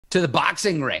to the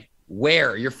boxing ring,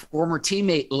 where your former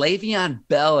teammate Le'Veon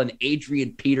Bell and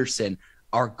Adrian Peterson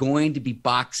are going to be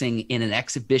boxing in an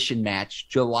exhibition match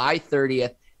July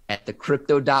 30th at the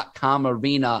Crypto.com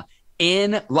Arena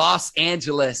in Los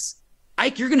Angeles.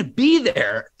 Ike, you're going to be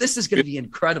there. This is going to be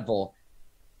incredible.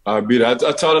 I'll be there. I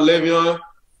told Le'Veon, I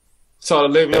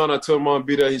told him I'm going to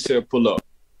be there. He said, pull up.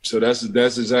 So that's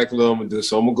exactly what I'm going to do.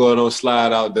 So I'm going to go ahead and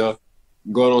slide out there,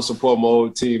 go ahead and support my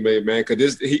old teammate, man,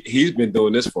 because he's been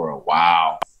doing this for a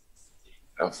while.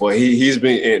 He's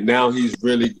been, and now he's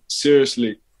really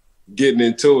seriously getting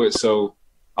into it. So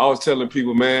I was telling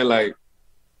people, man, like,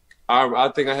 I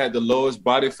think I had the lowest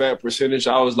body fat percentage.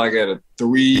 I was like at a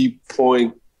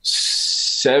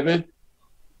 3.7,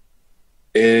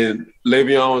 and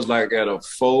Le'Veon was like at a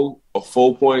 4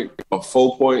 point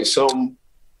something.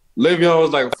 Le'Veon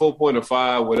was like a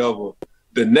 4.5, whatever.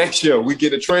 The next year, we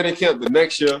get a training camp. The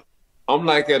next year, I'm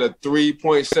like at a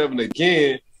 3.7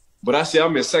 again, but I see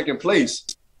I'm in second place.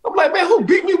 I'm like, man, who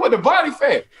beat me with the body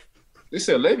fat? They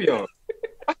said, Le'Veon.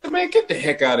 I said, man, get the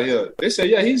heck out of here. They said,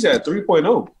 yeah, he's at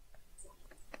 3.0.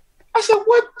 I said,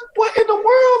 what in the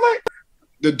world? Like,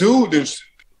 the dude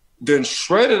then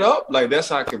shredded up. Like, that's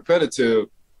how competitive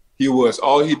he was.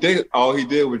 All he did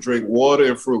was drink water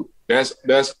and fruit.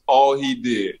 That's all he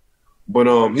did.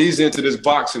 But he's into this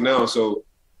boxing now. So,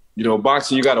 you know,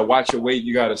 boxing, you gotta watch your weight,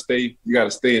 you gotta stay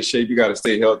in shape, you gotta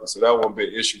stay healthy. So that won't be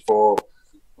an issue for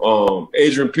him.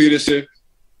 Adrian Peterson,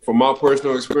 from my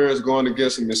personal experience going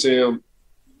against him and seeing him,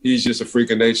 he's just a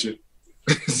freak of nature.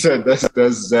 So that's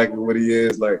exactly what he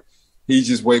is. Like, he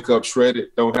just wake up shredded,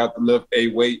 don't have to lift a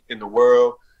weight in the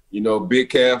world. You know, big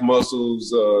calf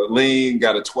muscles, lean,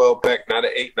 got a 12-pack, not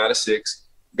an 8, not a 6,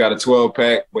 got a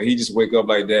 12-pack, but he just wake up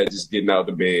like that, just getting out of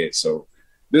the bed. So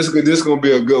this is going to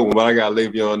be a good one, but I got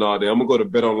Le'Veon all day. I'm going to go to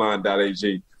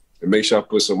betonline.ag and make sure I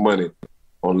put some money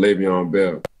on Le'Veon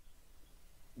Bell.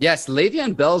 Yes,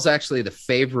 Le'Veon Bell's actually the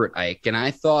favorite, Ike, and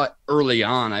I thought early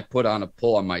on, I put on a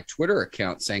poll on my Twitter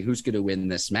account saying who's going to win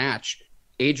this match.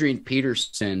 Adrian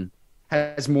Peterson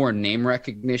has more name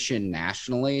recognition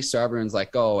nationally, so everyone's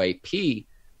like, oh, AP.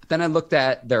 But then I looked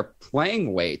at their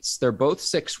playing weights. They're both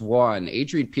 6'1".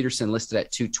 Adrian Peterson listed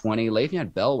at 220.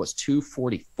 Le'Veon Bell was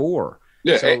 244.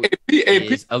 Yeah, so AP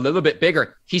is a little bit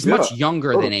bigger. He's much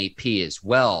younger than AP as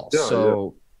well.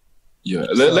 So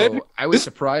I was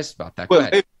surprised about that.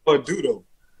 What Le'Veon do, though?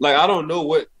 Like, I don't know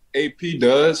what AP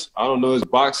does. I don't know his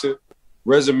boxing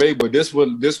resume, but this what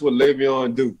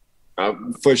Le'Veon do.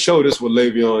 For sure, this what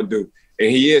Le'Veon do. And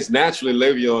he is naturally,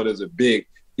 Le'Veon is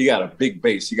he got a big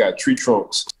base. He got tree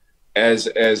trunks as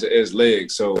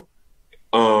legs. So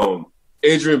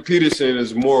Adrian Peterson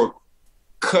is more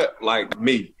cut like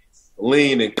me,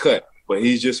 lean and cut, but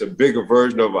he's just a bigger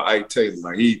version of an Ike Taylor.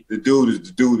 Like, the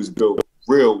dude is built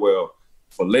real well.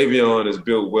 But Le'Veon is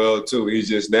built well too. He's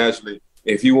just naturally,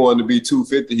 if he wanted to be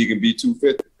 250, he can be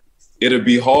 250. It'll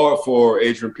be hard for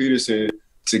Adrian Peterson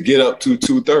to get up to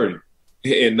 230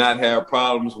 and not have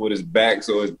problems with his back,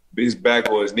 so his back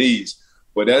or his knees.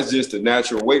 But that's just a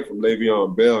natural weight from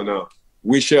Le'Veon Bell. Now,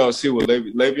 we shall see what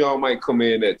Le'Veon might come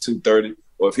in at 230,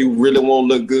 or if he really won't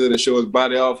look good and show his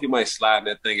body off, he might slide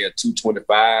that thing at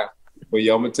 225. But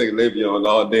yeah, I'm gonna take Le'Veon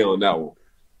all day on that one.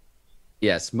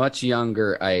 Yes, much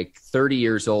younger, Ike, 30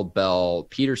 years old. Bell.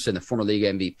 Peterson, the former league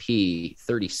MVP,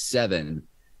 37.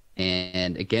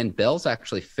 And again, Bell's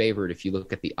actually favored if you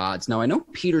look at the odds. Now, I know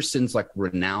Peterson's like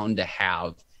renowned to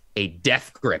have a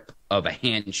death grip of a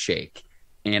handshake.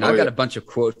 And I've got a bunch of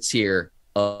quotes here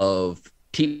of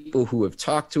people who have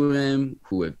talked to him,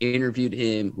 who have interviewed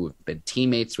him, who have been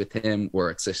teammates with him,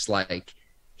 where it's just like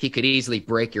he could easily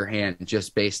break your hand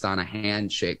just based on a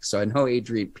handshake. So I know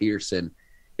Adrian Peterson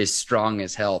is strong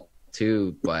as hell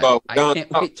too, but I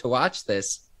can't wait to watch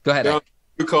this. Go ahead.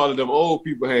 We call it them old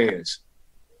people hands.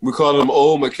 We call them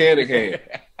old mechanic hands.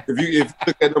 If you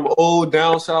look at them old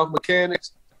down south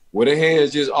mechanics, where their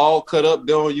hands just all cut up,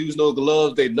 they don't use no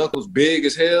gloves, they knuckles big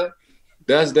as hell.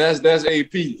 That's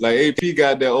AP. Like, AP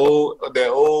got that old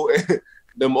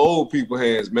them old people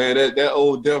hands, man. That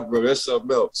old death grip, that's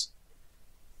something else.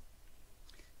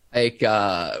 Like,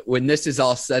 when this is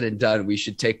all said and done, we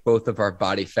should take both of our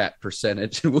body fat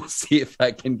percentage and we'll see if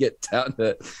I can get down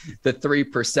to the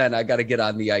 3%. I got to get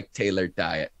on the Ike Taylor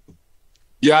diet.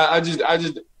 Yeah, I just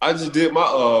did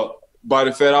my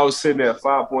body fat. I was sitting at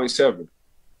 5.7.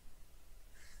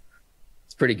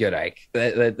 It's pretty good, Ike.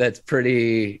 That's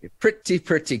pretty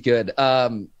good.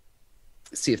 Let's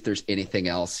see if there's anything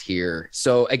else here.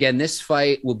 So again, this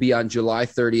fight will be on July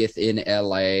 30th in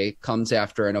LA. Comes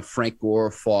after, I know Frank Gore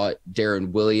fought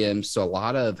Darren Williams. So a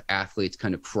lot of athletes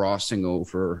kind of crossing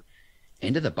over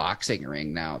into the boxing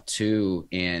ring now too.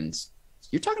 And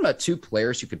you're talking about two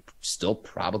players who could still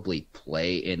probably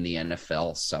play in the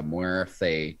NFL somewhere if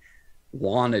they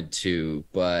wanted to.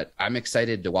 But I'm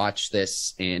excited to watch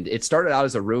this. And it started out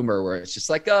as a rumor where it's just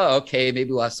like, oh, okay,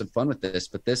 maybe we'll have some fun with this.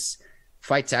 But this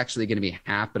fight's actually going to be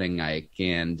happening, Ike,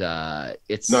 and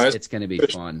it's going to be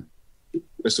fun.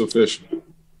 It's official.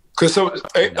 Because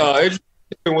Adrian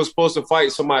was supposed to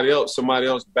fight somebody else. Somebody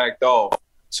else backed off,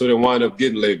 so they wound up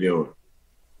getting Le'Veon.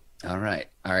 All right.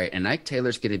 And Ike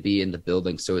Taylor's going to be in the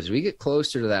building. So as we get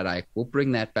closer to that, Ike, we'll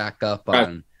bring that back up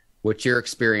on what your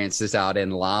experience is out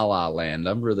in La La Land.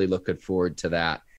 I'm really looking forward to that.